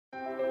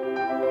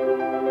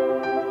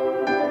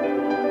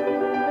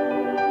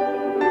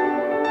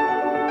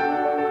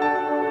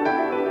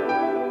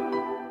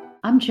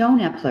Joan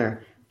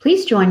Epler.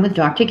 Please join with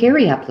Dr.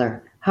 Gary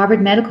Epler,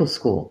 Harvard Medical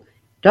School.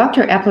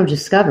 Dr. Epler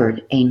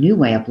discovered a new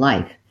way of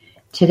life.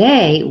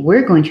 Today,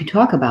 we're going to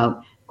talk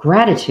about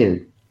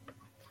gratitude.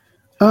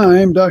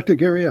 I'm Dr.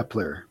 Gary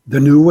Epler. The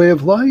new way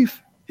of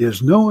life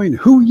is knowing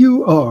who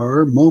you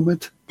are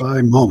moment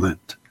by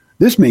moment.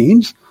 This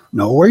means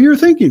know where you're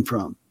thinking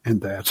from,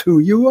 and that's who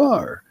you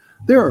are.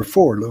 There are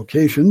 4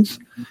 locations,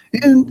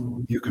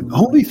 and you can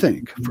only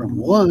think from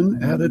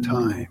one at a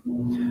time.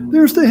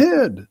 There's the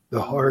head,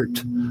 the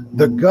heart,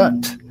 the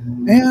gut,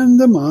 and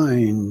the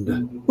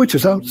mind, which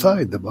is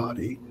outside the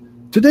body.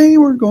 Today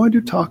we're going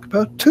to talk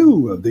about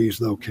 2 of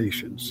these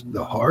locations,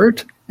 the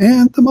heart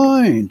and the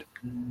mind,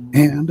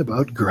 and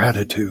about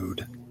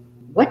gratitude.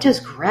 What does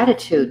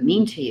gratitude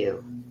mean to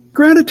you?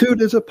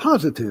 Gratitude is a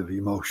positive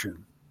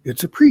emotion.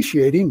 It's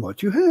appreciating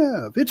what you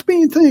have. It's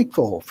being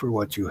thankful for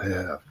what you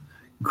have.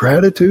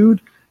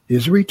 Gratitude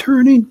is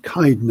returning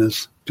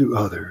kindness to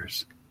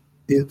others.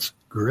 It's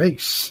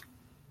grace.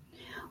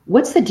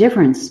 What's the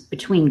difference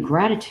between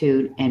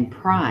gratitude and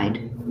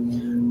pride?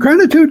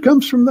 Gratitude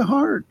comes from the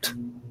heart.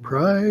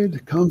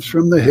 Pride comes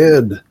from the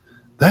head.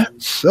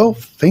 That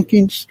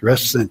self-thinking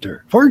stress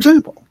center. For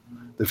example,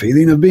 the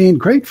feeling of being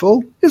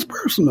grateful is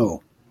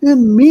personal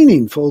and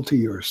meaningful to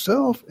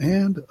yourself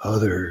and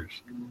others.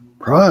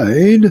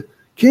 Pride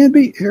can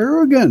be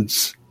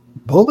arrogance,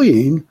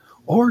 bullying,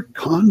 or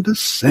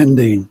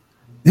condescending.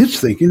 It's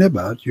thinking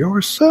about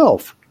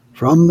yourself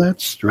from that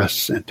stress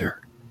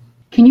center.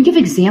 Can you give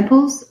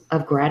examples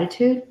of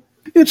gratitude?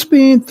 It's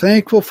being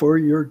thankful for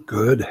your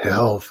good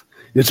health.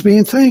 It's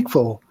being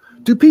thankful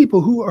to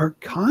people who are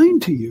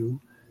kind to you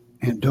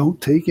and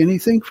don't take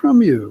anything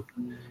from you.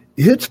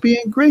 It's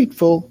being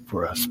grateful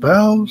for a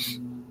spouse,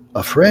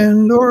 a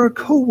friend, or a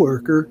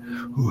coworker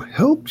who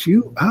helps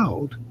you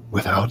out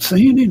without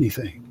saying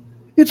anything.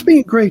 It's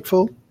being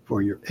grateful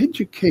for your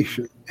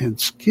education and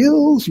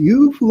skills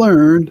you've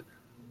learned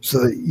so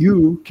that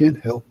you can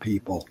help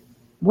people.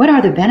 What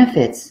are the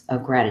benefits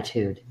of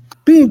gratitude?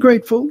 Being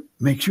grateful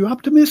makes you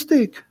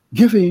optimistic,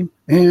 giving,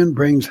 and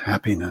brings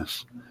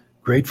happiness.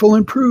 Grateful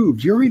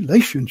improves your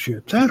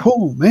relationships at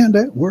home and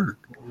at work,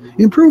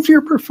 improves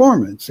your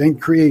performance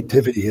and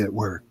creativity at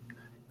work.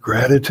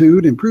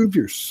 Gratitude improves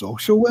your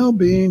social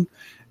well-being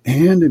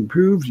and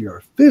improves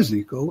your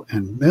physical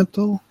and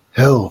mental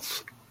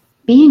health.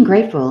 Being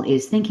grateful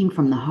is thinking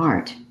from the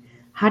heart.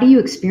 How do you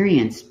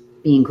experience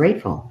being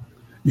grateful?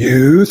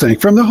 You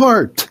think from the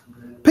heart.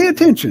 Pay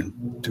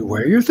attention to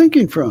where you're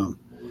thinking from.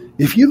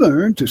 If you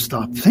learn to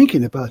stop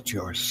thinking about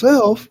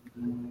yourself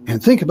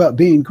and think about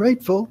being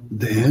grateful,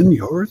 then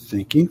you're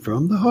thinking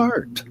from the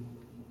heart.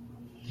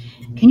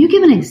 Can you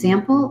give an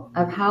example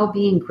of how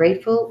being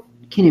grateful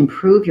can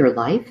improve your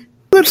life?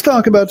 Let's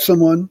talk about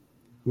someone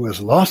who has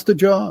lost a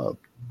job,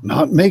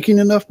 not making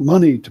enough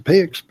money to pay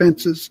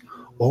expenses,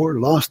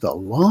 or lost a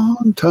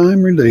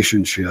long-time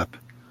relationship.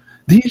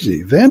 These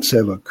events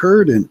have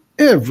occurred in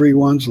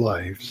everyone's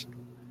lives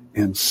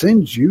and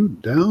send you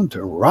down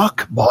to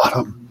rock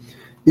bottom.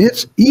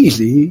 It's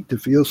easy to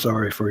feel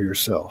sorry for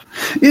yourself.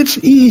 It's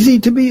easy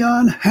to be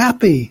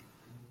unhappy.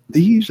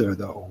 These are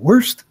the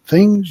worst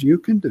things you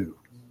can do.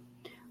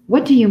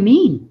 What do you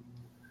mean?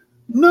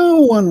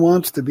 No one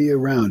wants to be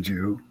around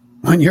you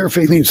when you're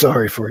feeling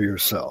sorry for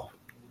yourself.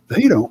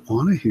 They don't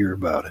want to hear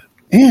about it.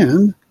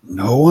 And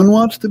no one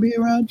wants to be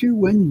around you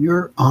when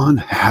you're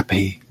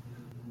unhappy.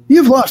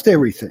 You've lost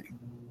everything.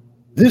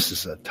 This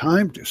is a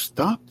time to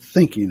stop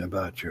thinking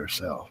about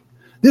yourself.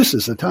 This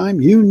is a time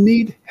you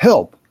need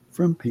help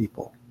from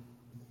people.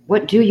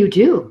 What do you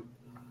do?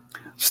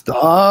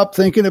 Stop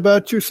thinking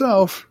about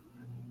yourself,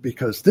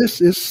 because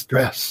this is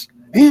stress,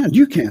 and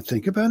you can't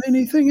think about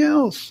anything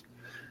else.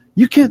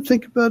 You can't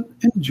think about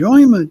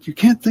enjoyment. You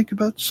can't think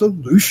about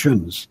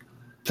solutions.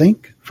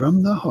 Think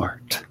from the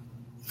heart.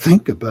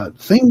 Think about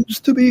things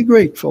to be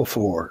grateful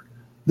for.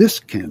 This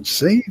can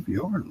save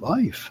your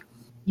life.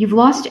 You've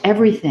lost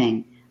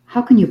everything.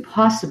 How can you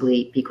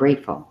possibly be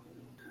grateful?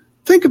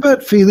 Think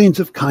about feelings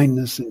of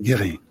kindness and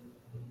giving.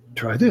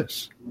 Try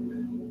this.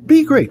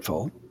 Be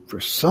grateful for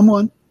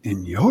someone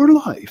in your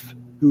life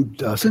who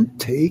doesn't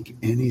take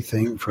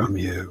anything from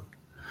you.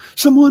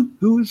 Someone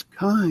who is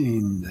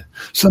kind.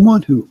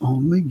 Someone who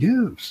only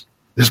gives.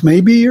 This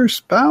may be your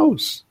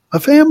spouse, a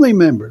family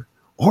member,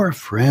 or a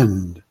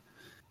friend.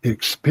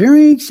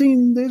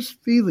 Experiencing this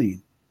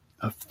feeling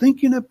of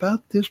thinking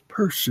about this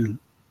person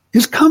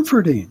is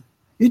comforting.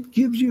 It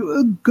gives you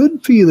a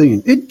good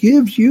feeling. It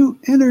gives you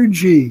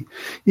energy.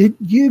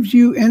 It gives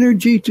you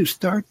energy to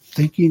start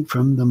thinking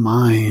from the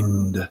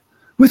mind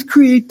with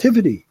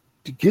creativity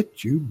to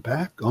get you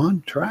back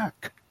on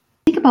track.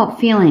 Think about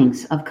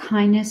feelings of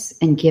kindness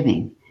and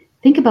giving.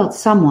 Think about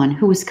someone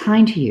who is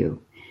kind to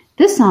you.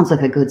 This sounds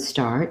like a good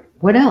start.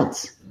 What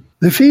else?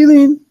 The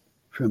feeling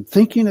from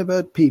thinking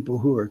about people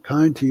who are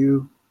kind to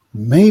you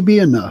may be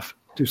enough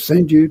to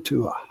send you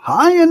to a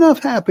high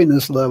enough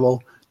happiness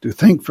level to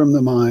think from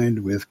the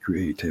mind with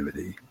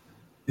creativity.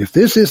 If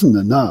this isn't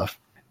enough,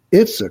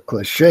 it's a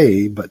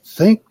cliche, but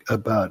think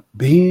about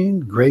being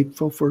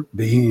grateful for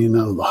being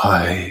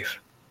alive.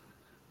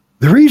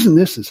 The reason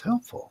this is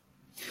helpful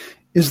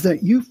is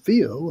that you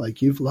feel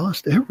like you've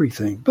lost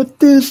everything, but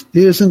this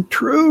isn't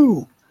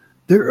true.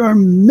 There are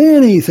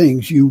many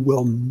things you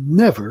will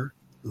never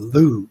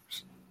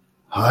lose.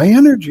 High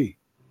energy,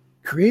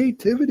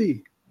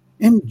 creativity,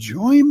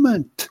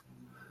 enjoyment,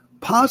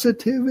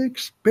 positive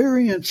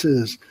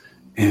experiences,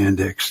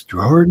 and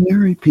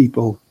extraordinary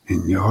people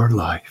in your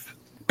life.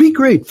 Be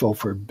grateful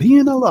for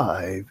being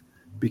alive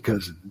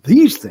because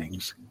these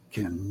things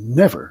can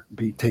never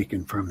be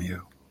taken from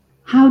you.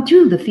 How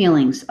do the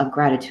feelings of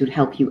gratitude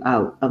help you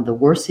out of the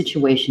worst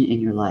situation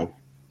in your life?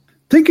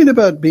 Thinking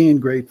about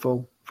being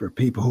grateful for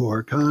people who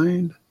are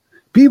kind,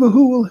 people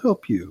who will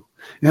help you,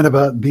 and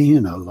about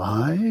being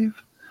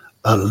alive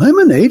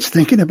eliminates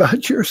thinking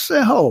about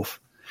yourself.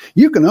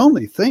 You can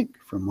only think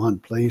from one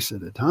place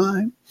at a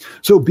time.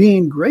 So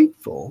being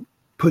grateful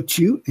puts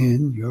you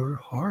in your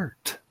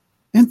heart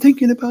and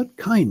thinking about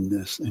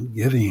kindness and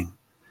giving.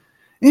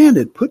 And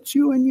it puts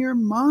you in your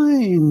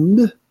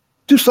mind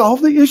to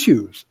solve the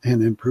issues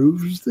and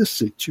improves the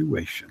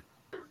situation.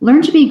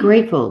 Learn to be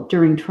grateful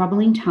during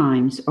troubling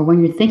times or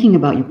when you're thinking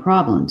about your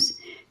problems.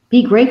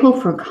 Be grateful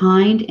for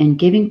kind and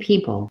giving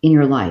people in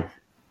your life.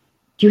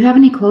 Do you have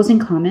any closing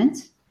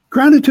comments?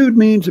 Gratitude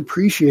means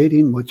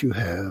appreciating what you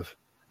have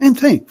and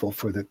thankful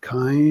for the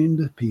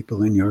kind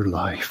people in your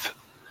life.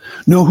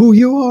 Know who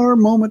you are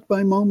moment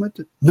by moment.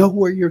 Know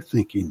where you're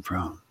thinking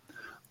from.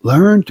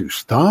 Learn to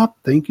stop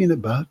thinking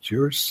about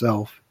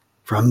yourself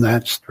from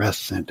that stress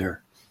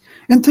center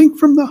and think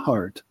from the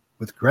heart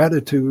with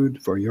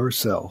gratitude for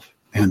yourself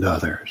and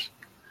others.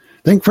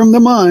 Think from the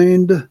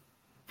mind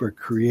for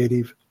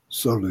creative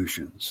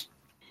solutions.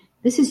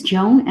 This is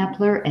Joan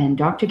Epler and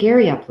Dr.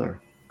 Gary Epler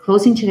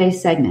closing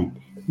today's segment.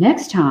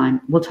 Next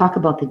time, we'll talk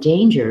about the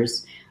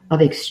dangers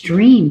of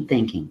extreme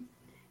thinking.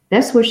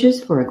 Best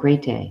wishes for a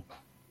great day.